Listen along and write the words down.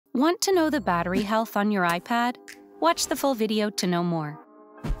Want to know the battery health on your iPad? Watch the full video to know more.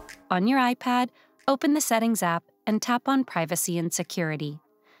 On your iPad, open the Settings app and tap on Privacy and Security.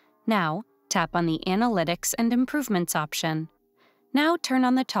 Now, tap on the Analytics and Improvements option. Now turn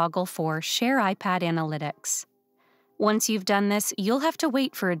on the toggle for Share iPad Analytics. Once you've done this, you'll have to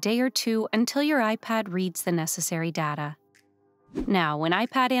wait for a day or two until your iPad reads the necessary data. Now, when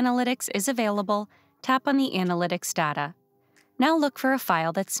iPad Analytics is available, tap on the Analytics data. Now look for a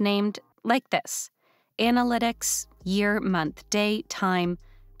file that's named like this: Analytics year, month, day,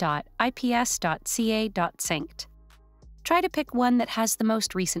 time.ips.ca.synced. Try to pick one that has the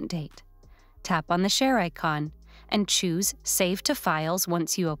most recent date. Tap on the Share icon and choose Save to Files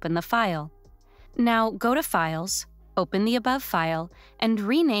once you open the file. Now go to Files, open the above file, and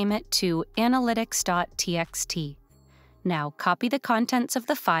rename it to analytics.txt. Now copy the contents of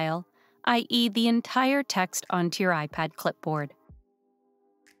the file, i.e. the entire text, onto your iPad clipboard.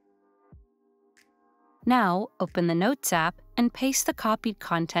 Now open the Notes app and paste the copied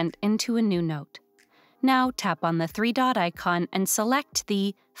content into a new note. Now tap on the three-dot icon and select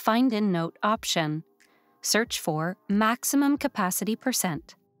the Find in Note option. Search for Maximum Capacity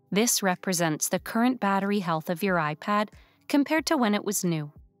 %. This represents the current battery health of your iPad compared to when it was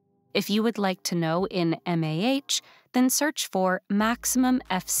new. If you would like to know in mAh, then search for Maximum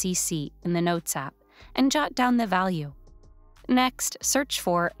FCC in the Notes app and jot down the value. Next, search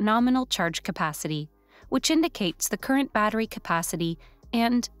for Nominal Charge Capacity, which indicates the current battery capacity,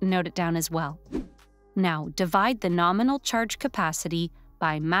 and note it down as well. Now, divide the nominal charge capacity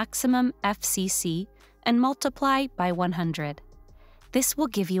by maximum FCC and multiply by 100. This will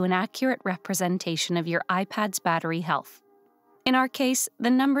give you an accurate representation of your iPad's battery health. In our case, the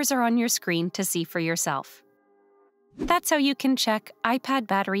numbers are on your screen to see for yourself. That's how you can check iPad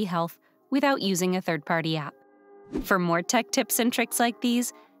battery health without using a third-party app. For more tech tips and tricks like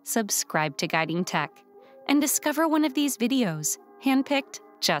these, subscribe to Guiding Tech and discover one of these videos, handpicked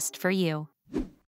just for you.